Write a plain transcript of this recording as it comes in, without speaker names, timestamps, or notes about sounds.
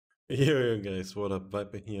Yo guys, what up,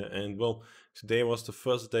 Viper here, and well, today was the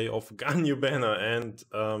first day of Ganyu banner, and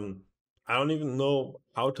I don't even know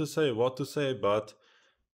how to say, what to say, but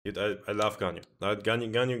I love Ganyu.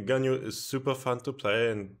 Ganyu is super fun to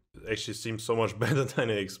play, and it actually seems so much better than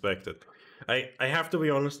I expected. I have to be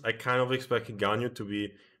honest, I kind of expected Ganyu to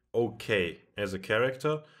be okay as a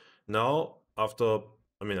character. Now, after,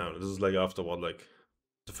 I mean, this is like after what, like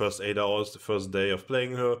the first 8 hours, the first day of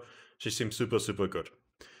playing her, she seems super good.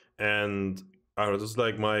 And I don't know, this is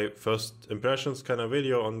like my first impressions kind of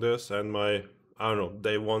video on this, and my, I don't know,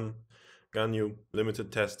 day one Ganyu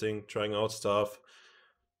limited testing, trying out stuff.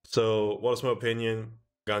 So what is my opinion?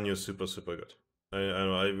 Ganyu is super good. I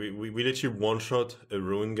don't know, we literally one shot a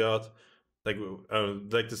Ruin Guard, like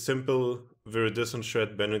the simple Viridiscent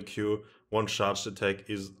Shred Bandit Q one charged attack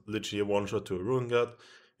is literally a one shot to a Ruin Guard.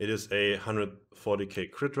 It is a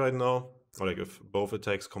 140k crit right now, or like if both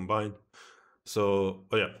attacks combined. So,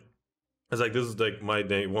 oh yeah, it's like this is like my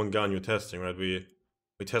day one Ganyu testing, right? We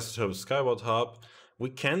tested her with Skyward Harp. We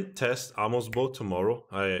can test Amos Bow tomorrow.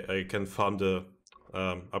 I can farm the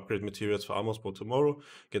upgrade materials for Amos Bow tomorrow,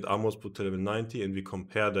 get Amos Bow to level 90, and we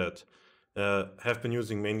compare that. Have been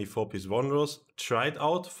using mainly 4-piece Wanderers. Tried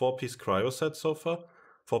out 4-piece Cryo set so far.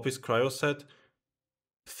 4-piece Cryo set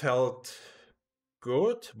felt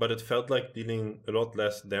good, but it felt like dealing a lot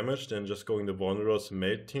less damage than just going the Wanderers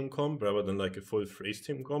made team comp rather than like a full freeze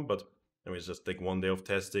team comp. But I mean, it's just like one day of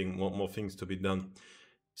testing, more things to be done.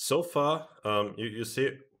 So far, you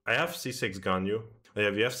see, I have C6 Ganyu. We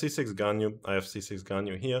have C6 Ganyu. I have C6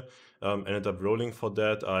 Ganyu here. Ended up rolling for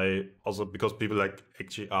that. I also, because people like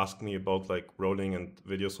actually ask me about like rolling and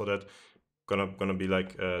videos for that, gonna be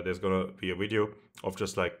like there's gonna be a video of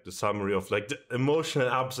just like the summary of like the emotional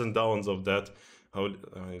ups and downs of that. How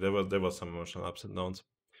there was some emotional ups and downs,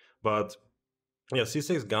 but yeah,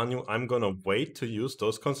 C6 Ganyu, I'm gonna wait to use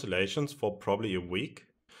those constellations for probably a week,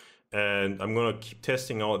 and I'm gonna keep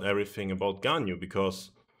testing out everything about Ganyu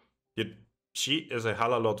because she is a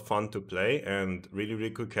hell of a lot fun to play and really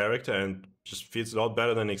good character, and just feels a lot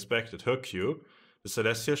better than expected. Her Q, the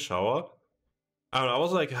Celestial Shower. I don't know, I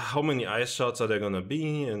was like, how many ice shots are there gonna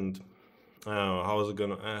be, and I don't know, how is it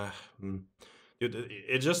gonna?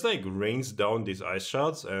 It just like rains down these ice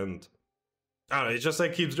shots, and I don't know, it just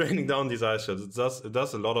like keeps raining down these ice shots. It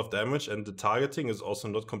does a lot of damage, and the targeting is also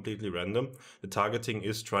not completely random. The targeting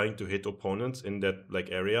is trying to hit opponents in that like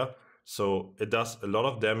area, so it does a lot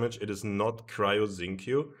of damage. It is not Cryo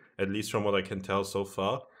Zinkyu, at least from what I can tell so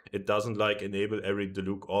far. It doesn't like enable every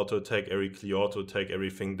Diluc auto attack, every Klee auto attack,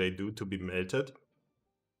 everything they do to be melted.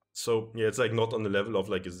 So yeah, it's like not on the level of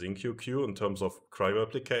like a Zinkyu Q in terms of cryo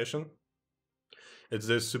application. It's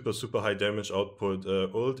this super high damage output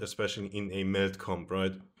ult, especially in a melt comp,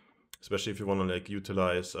 right? Especially if you want to like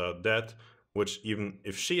utilize that, which even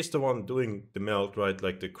if she is the one doing the melt, right,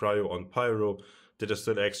 like the cryo on Pyro, that is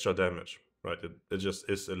still extra damage, right? It just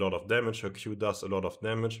is a lot of damage. Her Q does a lot of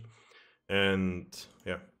damage, and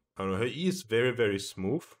yeah, I don't know. Her E is very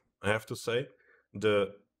smooth, I have to say.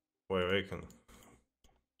 The wait,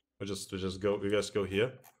 we just go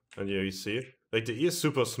here, and here you see, like the E is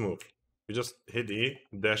super smooth. You just hit E,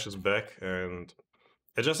 dashes back, and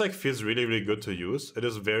it just like feels really good to use. It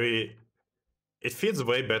feels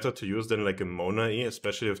way better to use than like a Mona E,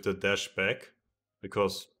 especially with the dash back,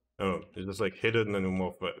 because I don't know, you just like hit it and then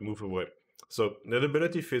you move away. So that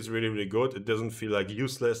ability feels really good. It doesn't feel like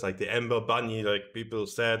useless, like the Ember Bunny, like people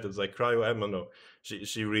said, it's like Cryo Ember. No,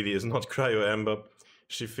 she really is not Cryo Ember.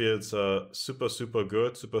 She feels super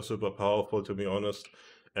good, super powerful, to be honest.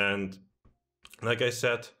 And like I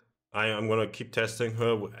said, I'm gonna keep testing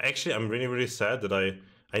her. Actually, I'm really sad that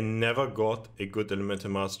I never got a good Elemental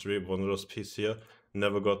Mastery Wanderers piece here.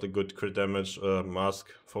 Never got a good crit damage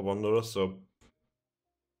mask for Wanderers, so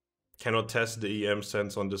cannot test the EM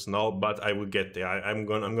sense on this now, but I will get there. I'm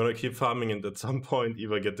gonna keep farming and at some point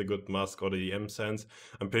either get the good mask or the EM sense.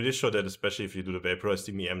 I'm pretty sure that especially if you do the Vaporize,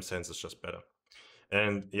 the EM sense is just better.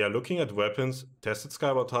 And yeah, looking at weapons, tested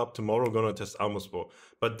Skyward Harp, tomorrow gonna test Amos Bow.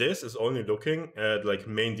 But this is only looking at like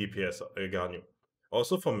main DPS Ganyu.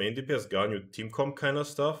 Also for main DPS Ganyu team comp kind of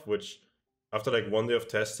stuff, which after like one day of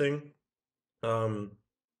testing,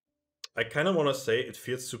 I kind of want to say it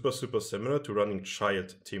feels super similar to running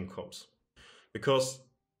Child team comps. Because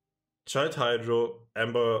Child Hydro,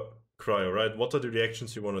 Ember, Cryo, right? What are the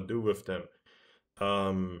reactions you want to do with them?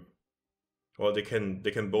 Or they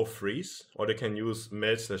can both freeze, or they can use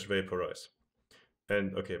melt/vaporize.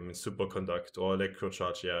 And okay, I mean superconduct or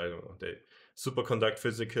electrocharge. Yeah, I don't know. They superconduct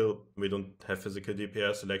physical. We don't have physical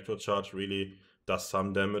DPS. Electrocharge really does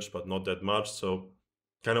some damage, but not that much. So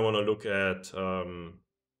kind of want to look at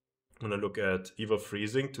when I look at either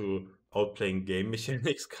freezing to outplaying game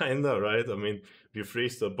mechanics, kinda, right? I mean, if you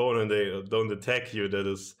freeze the opponent, they don't attack you, that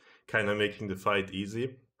is kind of making the fight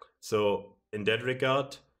easy. So in that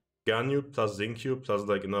regard, Ganyu plus Xingqiu plus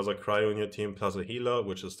like another cryo on your team plus a healer,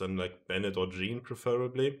 which is then like Bennett or Jean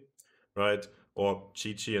preferably, right? Or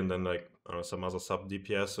Chi-Chi and then like some other sub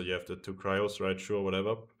DPS, so you have the 2 cryos, right? Sure,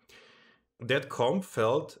 whatever. That comp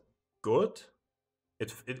felt good.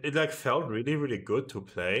 It like felt really, really good to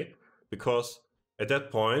play, because at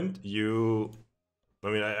that point I'm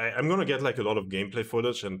gonna get like a lot of gameplay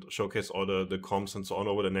footage and showcase all the comps and so on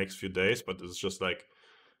over the next few days, but it's just like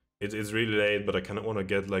it's really late, but I kind of want to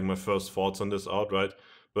get like my first thoughts on this out, right?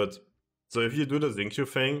 But so if you do the Xingqiu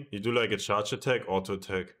thing, you do like a charge attack, auto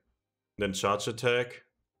attack, then charge attack,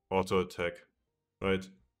 auto attack, right?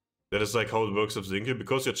 That is like how it works with Xingqiu,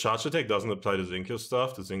 because your charge attack doesn't apply to Xingqiu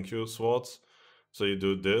stuff, the Xingqiu swords. So you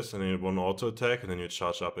do this, and then you have one auto attack, and then you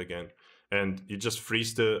charge up again. And you just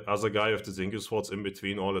freeze the other guy with the Xingqiu swords in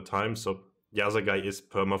between all the time, so the other guy is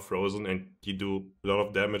perma-frozen, and you do a lot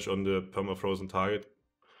of damage on the perma-frozen target,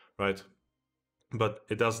 right? But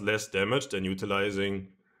it does less damage than utilizing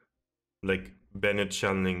like Bennett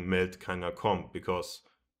channeling melt kind of comp, because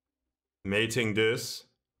mating this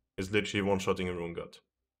is literally one-shotting a Rune God.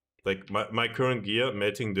 Like my current gear,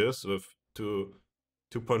 mating this with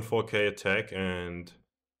 2.4k attack and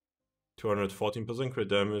 214% crit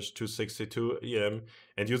damage, 262 EM,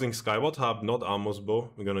 and using Skyward Harp, not Armor's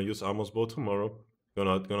Bow. We're gonna use Armor's Bow tomorrow.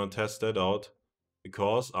 Gonna test that out,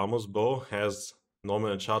 because Armor's Bow has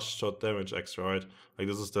normal and charged shot damage extra, right? Like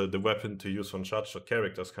this is the weapon to use on charged shot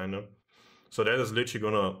characters, kind of. So that is literally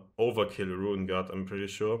gonna overkill a Rune God, I'm pretty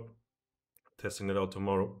sure. Testing that out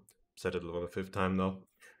tomorrow. Said it for the 5th time now.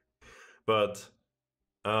 But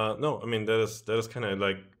no, I mean that is kind of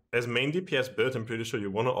like, as main DPS build, I'm pretty sure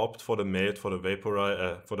you want to opt for the meld, for the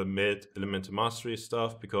vaporize, for the meld elemental mastery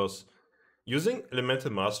stuff, because using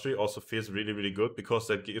elemental mastery also feels really, really good, because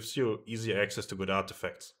that gives you easy access to good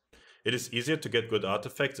artifacts. It is easier to get good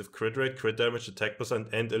artifacts if crit rate, crit damage, attack percent,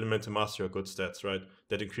 and elemental mastery are good stats, right?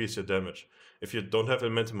 That increase your damage. If you don't have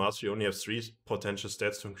elemental mastery, you only have 3 potential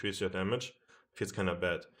stats to increase your damage. Feels kind of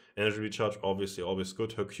bad. Energy recharge, obviously always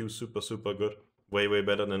good. Her Q, super, super good. Way, way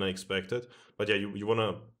better than I expected. But yeah, you want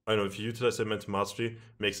to, I don't know, if you utilize elemental mastery,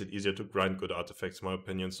 makes it easier to grind good artifacts, in my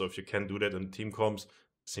opinion. So if you can do that in team comps,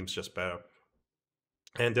 seems just better.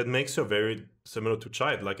 And that makes her very similar to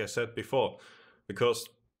Child, like I said before, because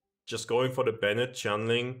just going for the Bennett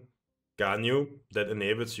channeling Ganyu, that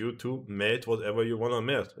enables you to melt whatever you want to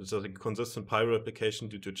melt. It's a consistent pyro application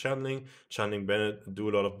due to channeling Bennett, do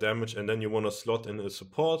a lot of damage, and then you want to slot in a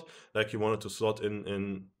support, like you wanted to slot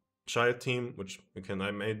in Child team, which again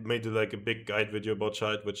I made like a big guide video about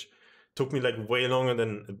Child, which took me like way longer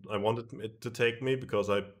than I wanted it to take me, because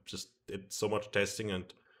I just did so much testing and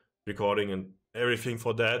recording and everything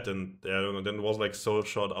for that, and I don't know, then it was like so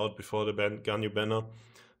short out before the Ganyu banner.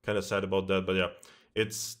 Kind of sad about that, but yeah,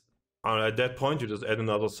 it's at that point you just add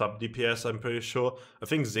another sub DPS, I'm pretty sure. I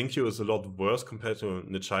think Xingqiu is a lot worse compared to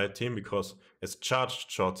the Child team, because it's charged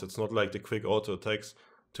shots, it's not like the quick auto attacks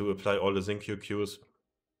to apply all the Xingqiu Qs.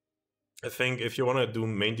 I think if you want to do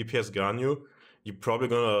main DPS Ganyu, you're probably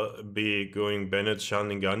gonna be going Bennett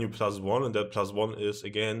channeling Ganyu +1, and that +1 is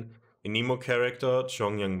again a Nemo character,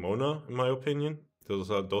 Chongyang Mona, in my opinion. Those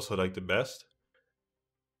are like the best.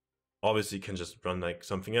 Obviously you can just run like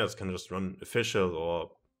something else, can just run official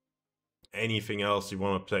or anything else you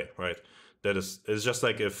want to play, right? It's just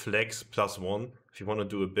like a flex +1. If you want to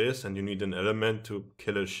do Abyss and you need an element to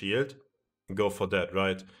kill a shield, go for that,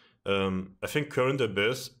 right? I think current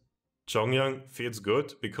Abyss, Chongyang feels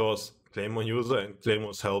good because Claymore user, and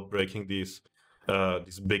Claymore's help breaking these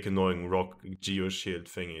big annoying rock geo shield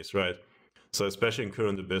thingies, right? So especially in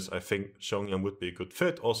current Abyss, I think Chongyang would be a good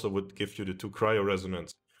fit. Also would give you the 2 cryo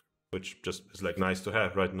resonance, which just is like nice to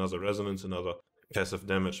have, right? Another resonance, another passive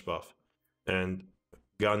damage buff. And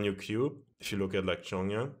Ganyu Q, if you look at like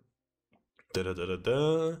Chongyang,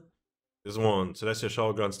 this one, Celestial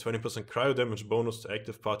Shower grants 20% cryo damage bonus to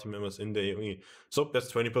active party members in the AoE. So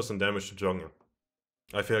that's 20% damage to Chongyang.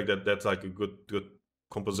 I feel like that's like a good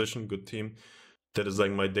composition, good team. That is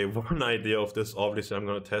like my day 1 idea of this. Obviously, I'm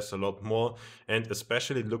going to test a lot more, and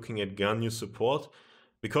especially looking at Ganyu support,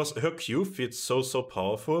 because her Q feels so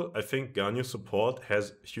powerful. I think Ganyu support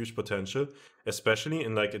has huge potential, especially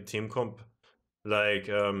in like a team comp like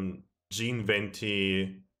Jean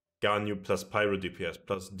Venti, Ganyu plus Pyro DPS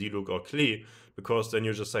plus Diluc or Klee, because then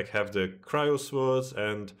you just like have the Cryo Swords,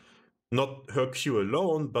 and not her Q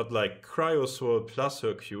alone, but like Cryo Sword plus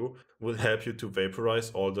her Q will help you to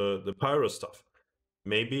vaporize all the Pyro stuff.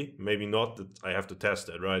 Maybe, maybe not, I have to test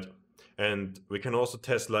it, right? And we can also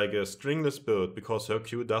test like a stringless build because her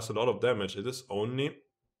Q does a lot of damage. It is only,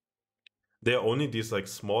 there are only these like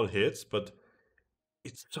small hits, but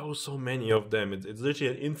it's so many of them. It's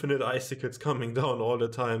literally an infinite icicles coming down all the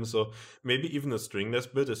time. So maybe even a stringless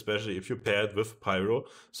build, especially if you pair it with Pyro,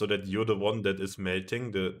 so that you're the one that is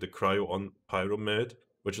melting the cryo on Pyro melt,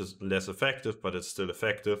 which is less effective, but it's still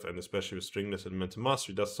effective. And especially with stringless and mental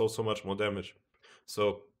mastery, does so much more damage.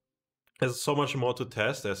 So there's so much more to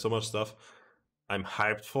test. There's so much stuff I'm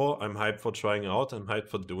hyped for. I'm hyped for trying out. I'm hyped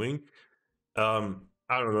for doing. I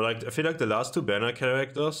don't know. Like I feel like the last two banner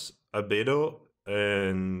characters, Albedo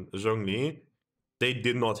and Zhongli, they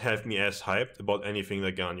did not have me as hyped about anything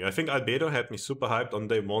like Ganyu. I think Albedo had me super hyped on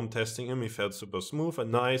day one testing him. He felt super smooth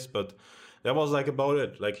and nice, but that was like about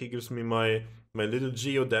it. Like he gives me my little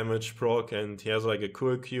geo damage proc, and he has like a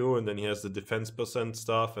cool Q, and then he has the defense percent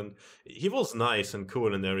stuff, and he was nice and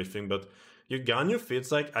cool and everything, but your Ganyu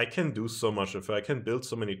feels like I can do so much with her. I can build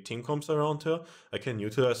so many team comps around her. I can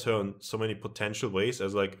utilize her in so many potential ways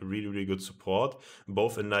as like really good support,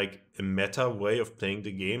 both in like a meta way of playing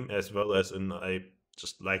the game as well as in I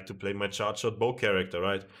just like to play my charge shot bow character,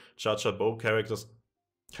 right? Charge shot bow characters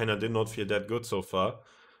kind of did not feel that good so far.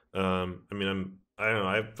 I mean, I don't know,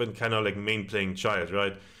 I've been kind of like main playing Child,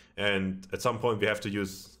 right? And at some point we have to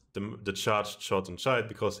use the charged shot on Child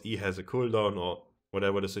because E has a cooldown or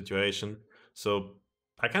whatever the situation. So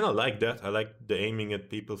I kind of like that. I like the aiming at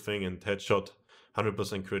people thing and headshot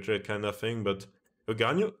 100% crit rate kind of thing. But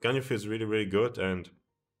Ganyu feels really good, and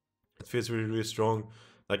it feels really strong.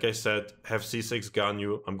 Like I said, have C6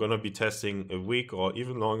 Ganyu. I'm gonna be testing a week or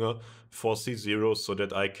even longer for C0 so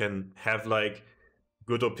that I can have like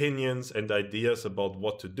good opinions and ideas about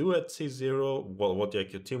what to do at C0, what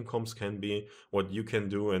like your team comps can be, what you can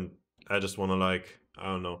do, and I just want to like, I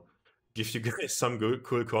don't know, give you guys some good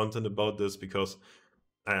cool content about this because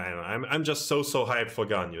I don't know, I'm just so hyped for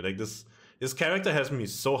Ganyu. Like this character has me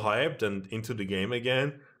so hyped and into the game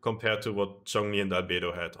again compared to what Zhongli and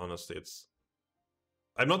Albedo had. Honestly, it's,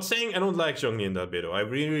 I'm not saying I don't like Zhongli and Albedo. I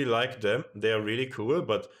really like them. They are really cool,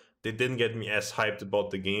 but they didn't get me as hyped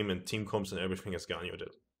about the game and team comps and everything as Ganyu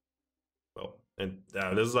did. Well, and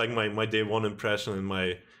this is like my day one impression and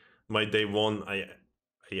my day one. I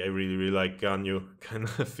really like Ganyu kind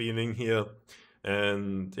of feeling here,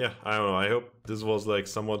 and yeah, I don't know. I hope this was like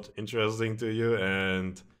somewhat interesting to you,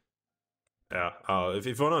 and yeah, if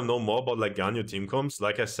you want to know more about like Ganyu team comps,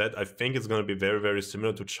 like I said, I think it's going to be very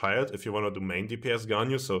similar to Child if you want to do main DPS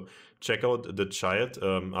Ganyu. So check out the Child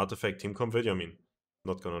artifact team comp video. I mean,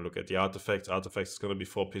 not going to look at the artifacts. Artifacts is going to be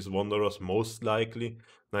 4-piece Wanderers, most likely.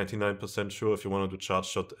 99% sure if you want to do charge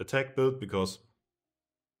shot attack build, because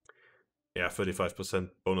yeah, 35%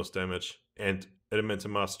 bonus damage and elemental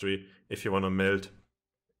mastery if you want to melt.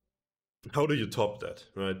 How do you top that,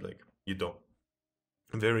 right? Like, you don't.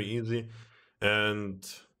 Very easy. And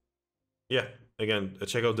yeah, again,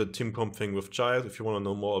 check out the team comp thing with Child if you want to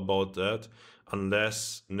know more about that.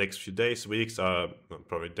 Unless next few days, weeks,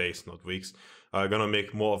 probably days, not weeks, are gonna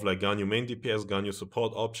make more of like Ganyu main DPS, Ganyu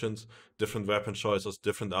support options, different weapon choices,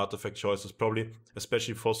 different artifact choices. Probably,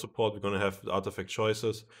 especially for support, we're gonna have artifact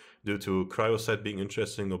choices due to Cryo set being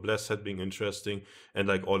interesting, Noblesse set being interesting, and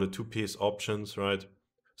like all the 2-piece options, right?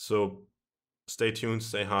 So stay tuned,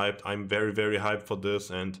 stay hyped. I'm very hyped for this,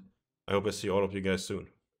 and I hope I see all of you guys soon.